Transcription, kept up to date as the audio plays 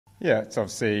Yeah, it's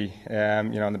obviously,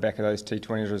 on the back of those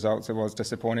T20 results, it was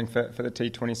disappointing for the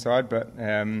T20 side, but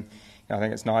I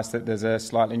think it's nice that there's a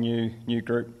slightly new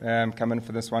group coming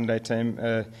for this one-day team,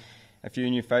 a few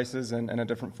new faces and a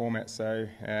different format. So,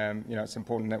 it's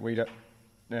important that we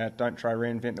don't try to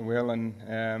reinvent the wheel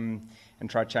and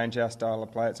try to change our style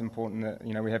of play. It's important that,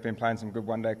 we have been playing some good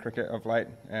one-day cricket of late.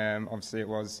 Obviously, it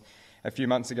was a few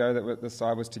months ago that the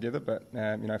side was together, but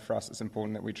for us it's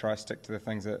important that we try to stick to the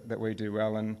things that we do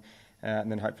well, and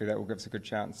then hopefully that will give us a good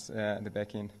chance at the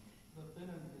back end. We've been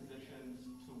in positions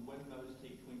to win those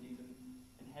T20s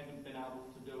and haven't been able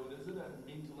to do it. Is it a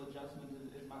mental adjustment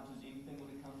as much as anything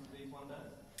when it comes to these one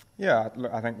days? Yeah,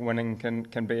 look, I think winning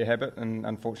can be a habit, and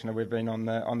unfortunately we've been on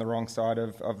the wrong side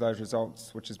of those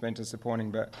results, which has been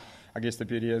disappointing. But I guess the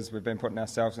beauty is we've been putting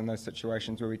ourselves in those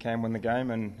situations where we can win the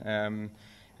game,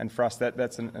 and for us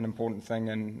that's an important thing.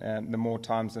 And the more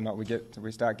times than not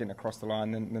we start getting across the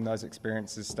line, then those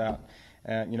experiences start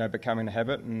becoming a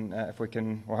habit. And if we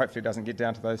can, well, hopefully it doesn't get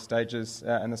down to those stages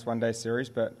in this one-day series,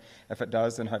 but if it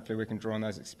does, then hopefully we can draw on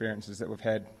those experiences that we've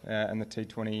had in the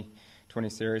T20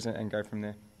 series and go from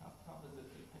there.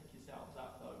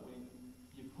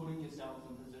 Putting yourselves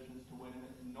in positions to win and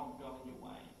it's not going your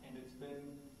way, and it's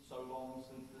been so long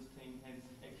since this team has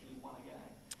actually won a game.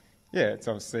 Yeah, it's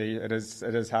obviously it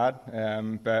is hard,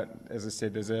 but as I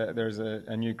said, there's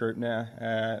a new group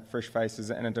now, fresh faces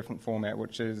in a different format,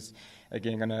 which is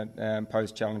again going to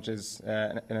pose challenges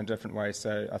in a different way.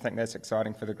 So I think that's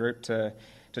exciting for the group to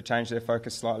change their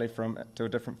focus slightly to a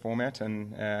different format,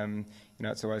 and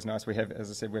it's always nice. We have,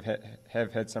 as I said,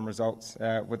 have had some results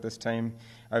with this team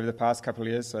over the past couple of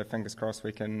years. So fingers crossed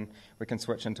we can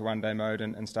switch into one-day mode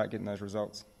and start getting those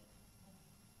results.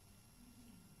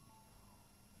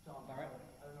 Tom, I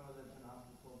don't know whether it's been asked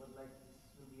before, but this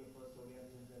will be your first ODI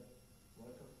since the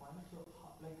World Cup final. So,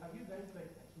 have you guys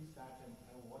actually sat and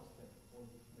watched the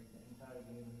entire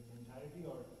game in its entirety,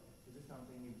 or is this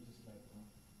something you just kind of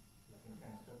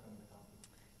stuck on the top?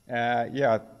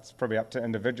 Yeah, it's probably up to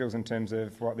individuals in terms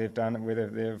of what they've done, whether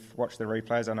they've watched the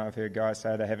replays. I know I've heard guys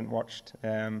say they haven't watched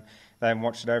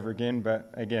it over again, but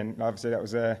again, obviously that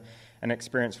was an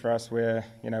experience for us where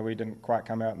we didn't quite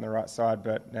come out on the right side,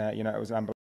 but it was an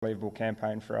unbelievable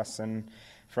campaign for us, and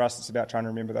for us it's about trying to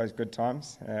remember those good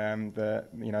times,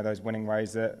 those winning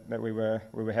ways that we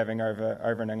were having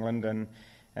over in England, and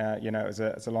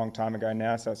it's a long time ago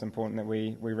now, so it's important that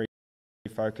we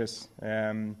refocus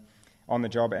on the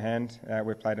job at hand.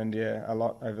 We've played India a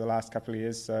lot over the last couple of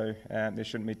years, so there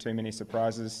shouldn't be too many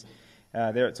surprises.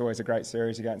 It's always a great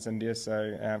series against India,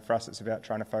 so for us it's about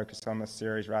trying to focus on this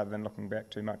series rather than looking back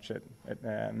too much at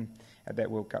that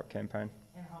World Cup campaign.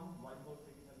 And how much white ball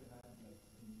cricket have you had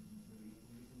in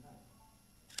recent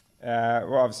times?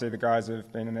 Well, obviously the guys have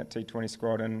been in that T20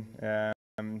 squad, and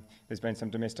there's been some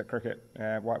domestic cricket,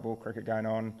 white ball cricket going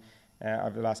on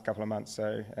over the last couple of months.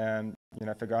 So,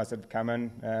 for guys that have come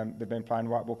in, they've been playing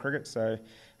white ball cricket, so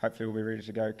hopefully we'll be ready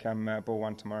to go come ball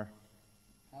one tomorrow.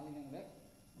 Harling in the back.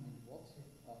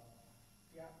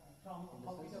 Yeah, Tom,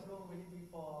 how big a blow will it be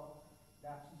for the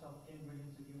absence of Kane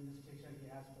Williamson given the stature he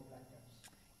has for Black Caps?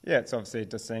 Yeah, it's obviously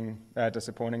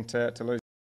disappointing to lose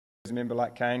a member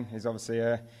like Kane. He's obviously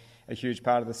a huge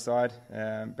part of the side,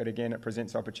 but again, it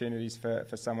presents opportunities for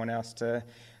someone else to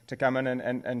come in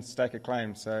and stake a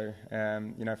claim. So,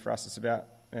 for us, it's about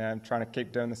trying to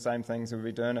keep doing the same things we'll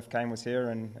be doing if Kane was here,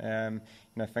 and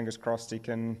fingers crossed he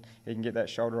can get that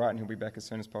shoulder right and he'll be back as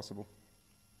soon as possible.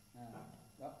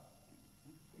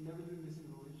 Never been missing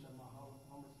Rohit Sharma.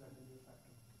 How much that will be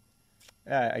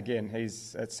a factor? Again,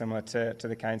 it's similar to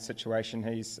the Kane situation.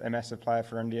 He's a massive player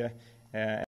for India,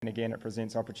 and again, it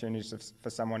presents opportunities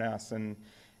for someone else. And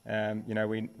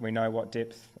we know what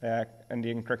depth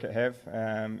Indian cricket have,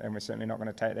 and we're certainly not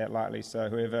going to take that lightly. So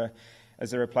whoever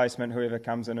is a replacement, whoever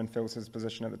comes in and fills his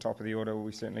position at the top of the order, we'll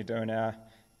be certainly doing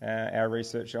our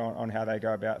research on how they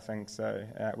go about things. So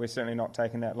we're certainly not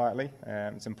taking that lightly.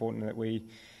 It's important that we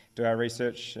do our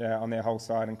research on their whole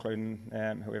side, including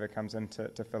whoever comes in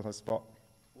to fill his spot.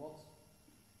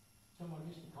 Tom, I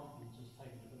guess the confidence has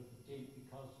taken a bit of a dent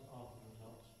because of the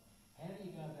results. How do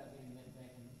you go about getting that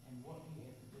back, and what do you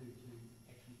have to do to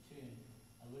actually turn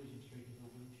a losing streak into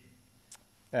a winning streak?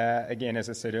 Again, as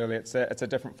I said earlier, it's a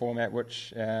different format,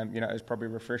 which is probably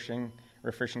refreshing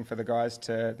for the guys.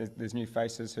 There's new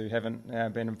faces who haven't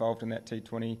been involved in that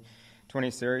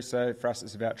T20 series. So for us,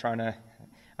 it's about trying to.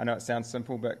 I know it sounds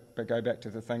simple, but go back to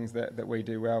the things that we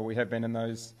do well. We have been in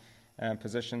those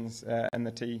positions in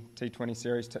the T20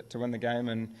 series to win the game,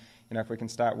 and if we can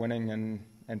start winning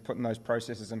and putting those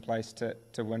processes in place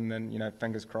to win, then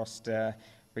fingers crossed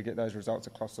we get those results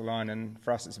across the line. And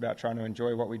for us, it's about trying to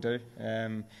enjoy what we do.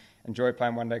 enjoy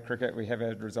playing one-day cricket. We have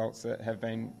had results that have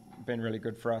been really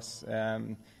good for us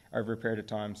over a period of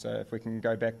time. So if we can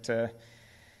go back to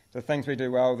the things we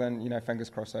do well, then fingers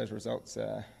crossed those results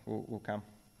will come.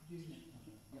 Do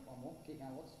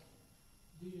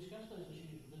you discuss those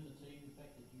issues within the team, the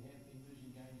fact that you have been losing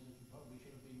games that you probably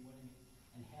should have been winning,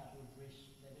 and how to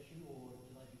address that issue, or do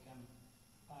they become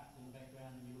parked in the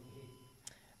background and you look ahead?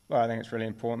 Well, I think it's really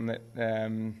important that,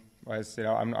 as I said,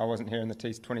 I wasn't here in the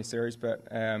T20 series, but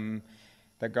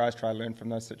that guys try to learn from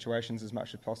those situations as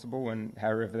much as possible, and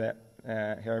however that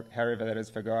is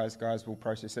for guys will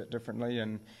process it differently,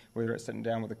 and whether it's sitting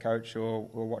down with a coach or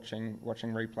watching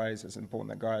replays, it's important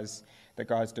that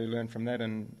guys do learn from that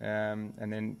and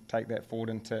then take that forward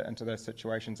into those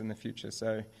situations in the future.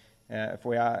 So if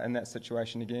we are in that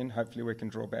situation again, hopefully we can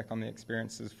draw back on the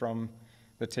experiences from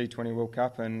the T20 World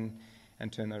Cup and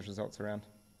turn those results around.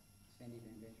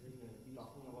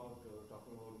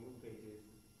 Talking about new faces,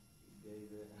 there is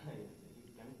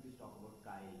can you please talk about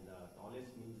Kyle, the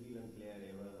tallest New Zealand player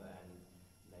ever, and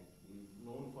he's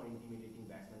known for intimidating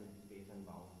batsmen with his pace and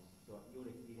bounce. So your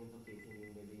experience of facing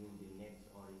him, maybe in the nets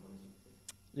or in domestic?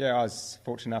 Yeah, I was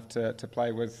fortunate enough to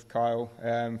play with Kyle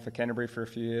for Canterbury for a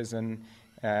few years, and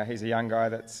he's a young guy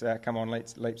that's come on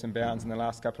leaps and bounds in the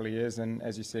last couple of years. And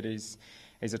as you said, he's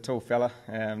a tall fella,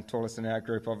 tallest in our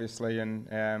group, obviously,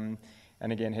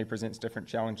 and again, he presents different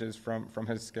challenges from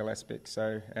his skill aspect.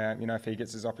 So, if he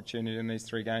gets his opportunity in these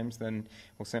 3 games, then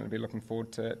we'll certainly be looking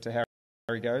forward to how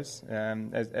he goes.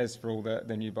 As for all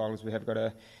the new bowlers, we have got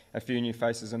a few new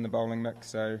faces in the bowling mix,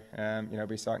 so it'll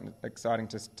be exciting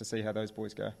to see how those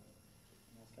boys go.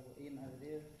 Ian over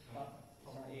there.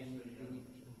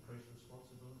 Increased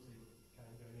responsibility with Kane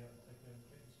going out and taking over the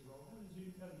captaincy role.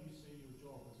 How do you see your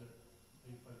job? Are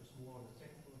you focused more on the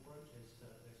technical approach as to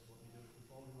what you do with the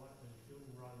bowling right and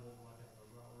fielding rather than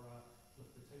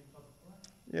lift the team type of play?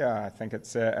 Yeah, I think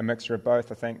it's a mixture of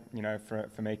both. I think,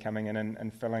 for me coming in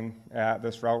and filling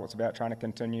this role, it's about trying to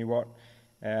continue what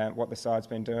the side's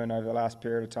been doing over the last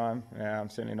period of time. I'm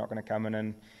certainly not going to come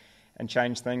in and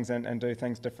change things and do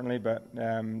things differently, but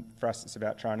for us it's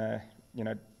about trying to,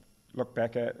 look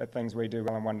back at things we do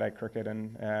well in one-day cricket,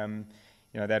 and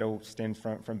that all stems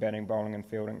from batting, bowling and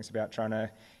fielding. It's about trying to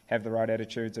have the right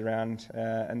attitudes around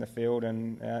in the field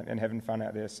and having fun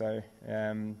out there. So,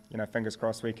 fingers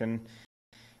crossed we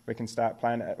can start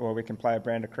playing, or we can play a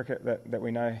brand of cricket that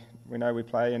we know we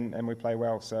play and we play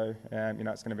well. So,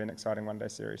 it's going to be an exciting one-day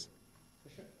series.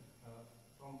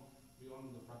 From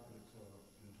beyond the fact that it's an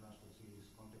international series,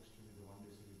 contextually the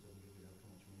one-day series doesn't really have too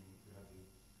much meaning. You have the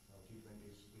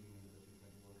T20s leading into the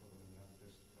T20 World Cup, and then you have the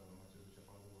Test matches, which are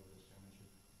part of the World Test Championship.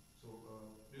 So,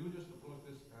 do you just approach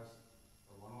this as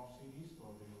a one-off series,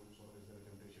 or do you is there a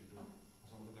temptation to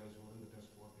some of the guys who are in the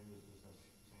Test squad to use this as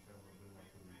some kind of a build-up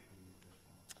to the Test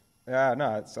squad?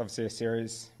 No, it's obviously a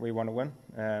series we want to win.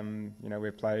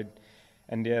 We've played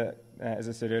India, as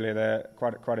I said earlier,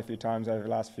 quite a few times over the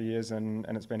last few years, and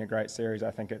it's been a great series.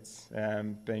 I think it's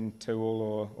been 2-2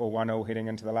 or 1-1 heading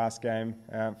into the last game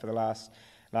for the last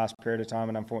period of time,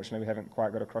 and unfortunately we haven't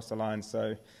quite got across the line.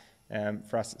 So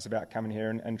for us, it's about coming here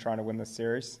and trying to win this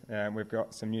series. We've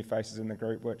got some new faces in the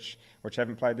group which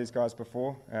haven't played these guys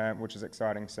before, which is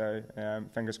exciting. So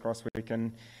fingers crossed we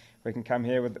can come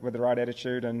here with the right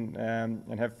attitude and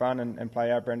have fun and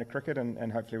play our brand of cricket,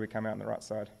 and hopefully we come out on the right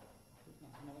side.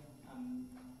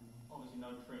 Obviously no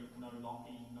Trent, no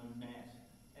Lockie, no Matt.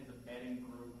 As a batting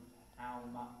group, how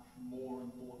much more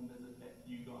important is it that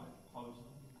you guys post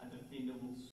a defender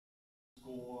will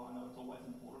score? I know it's always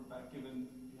important, but given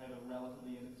you have a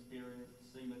relatively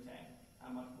inexperienced seam attack,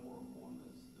 how much more important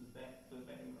is that to the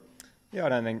batting group? Yeah, I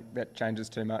don't think that changes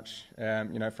too much.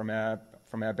 From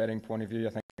our batting point of view,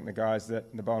 I think the guys the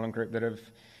bowling group that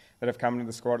have come into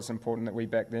the squad, it's important that we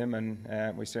back them,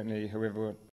 and we certainly,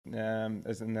 whoever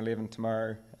is in the 11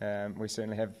 tomorrow, we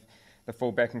certainly have the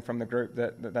full backing from the group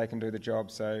that they can do the job.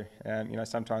 So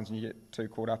sometimes when you get too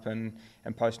caught up in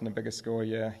posting a bigger score,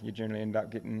 you generally end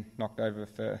up getting knocked over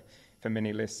for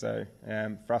many less. So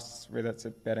for us, whether it's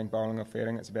batting, bowling or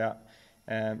fielding, it's about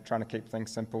trying to keep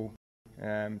things simple,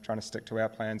 trying to stick to our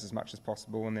plans as much as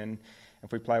possible, and then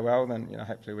if we play well, then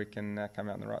hopefully we can come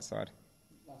out on the right side.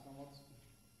 Last one,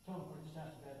 Tom, I just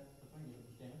asked about the finger that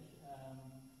was damaged.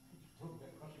 Talk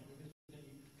about crossing fingers.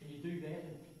 Can you do that?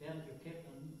 And now that you're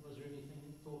captain, was there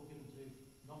anything thought given to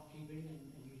not keeping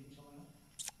and using someone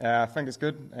else? Fingers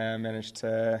good. Managed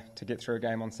to get through a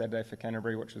game on Saturday for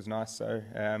Canterbury, which was nice. So,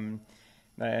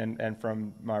 and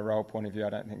from my role point of view,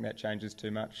 I don't think that changes too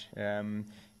much.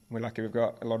 We're lucky we've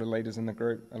got a lot of leaders in the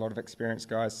group, a lot of experienced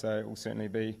guys, so we'll certainly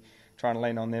be trying to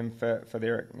lean on them for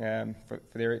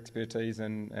their expertise,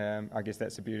 and I guess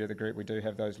that's the beauty of the group. We do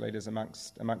have those leaders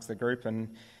amongst the group, and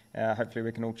hopefully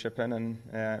we can all chip in and,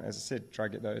 as I said, try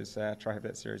have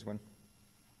that series win.